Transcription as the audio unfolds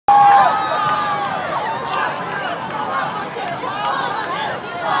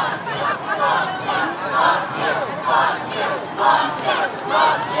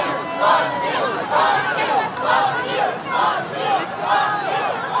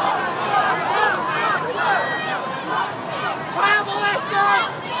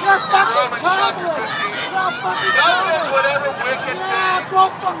God says whatever wicked thing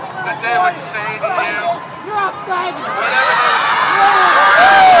that they would say to you, you're a faggot. whatever they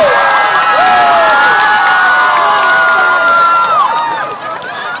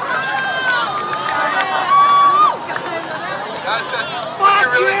God says, what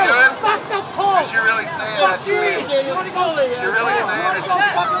you're really doing is you're really saying that to me. You're really saying it to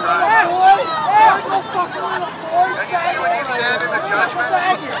Jesus Christ. And you see, when you stand in the judgment,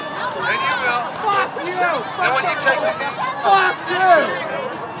 and you will, and when you take the knee,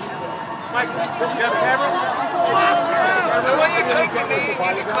 and when you take the knee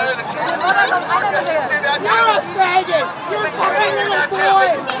and you declare the Jesus Christ, you're a faggot. You're a fucking little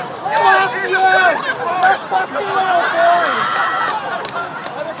boy. Fuck you. You're a fucking little boy.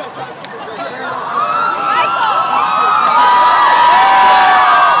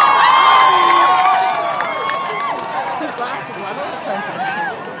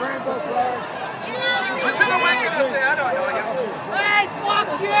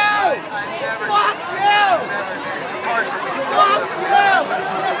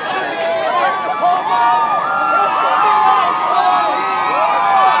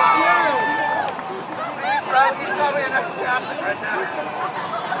 He's probably an ex-captain right now.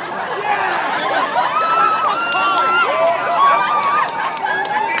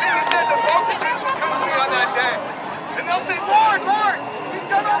 He said the multitudes will come to me on that day. And they'll say, Lord, Lord, you've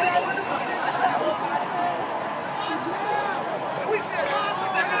done all these wonderful things. And we said,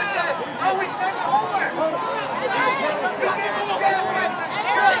 they're going to say, oh, we thank the Lord.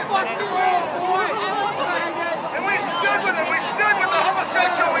 And we stood with him. We stood with the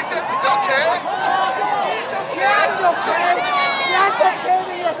homosexual. We said, it's okay. It's okay. That's okay. That's okay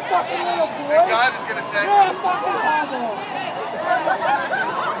to you fucking little boy. And God is going to say, you're a fucking homo.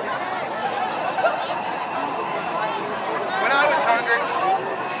 when I was hungry,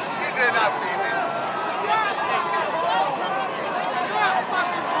 you did not feed me.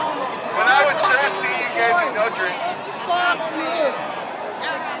 When I was thirsty, you gave me no drink. Fuck you.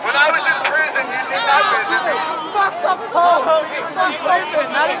 When I was in prison, you did not visit me. Fuck the Pope. He was in prison.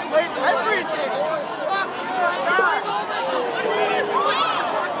 That explains everything.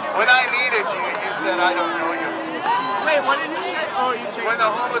 When I needed you, you said, I don't know you. Wait, what did you say? Oh, you changed. When the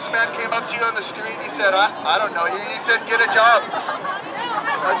homeless man came up to you on the street, you said, I don't know you. You said, get a job.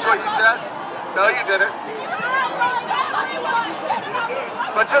 That's what you said? No, you didn't.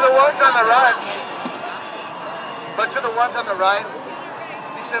 But to the ones on the right,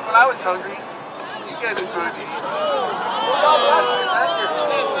 he said, when I was hungry, you gave me food to eat. God bless you. Thank you.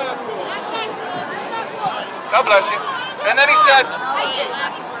 God bless you. And then he said,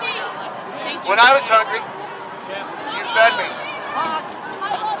 when I was hungry, you fed me.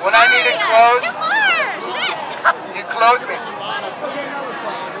 When I needed clothes, you clothed me.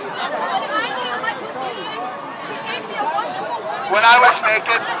 When I was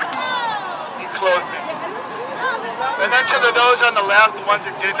naked, you clothed me. And then to those on the left, the ones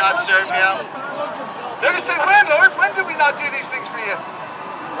that did not serve him, they're going to say, when, Lord? When did we not do these things for you?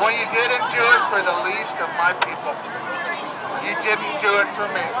 When you didn't do it for the least of my people. You didn't do it for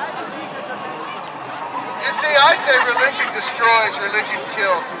me. You see, I say religion destroys, religion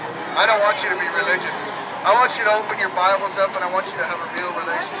kills. I don't want you to be religious. I want you to open your Bibles up and I want you to have a real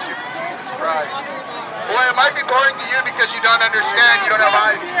relationship with Jesus Christ. Boy, it might be boring to you because you don't understand. You don't have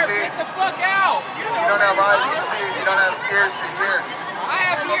eyes to see. Get the fuck out. You don't have eyes to see. You don't have ears to hear. I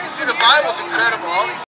have ears to hear. See, the Bible's incredible. All these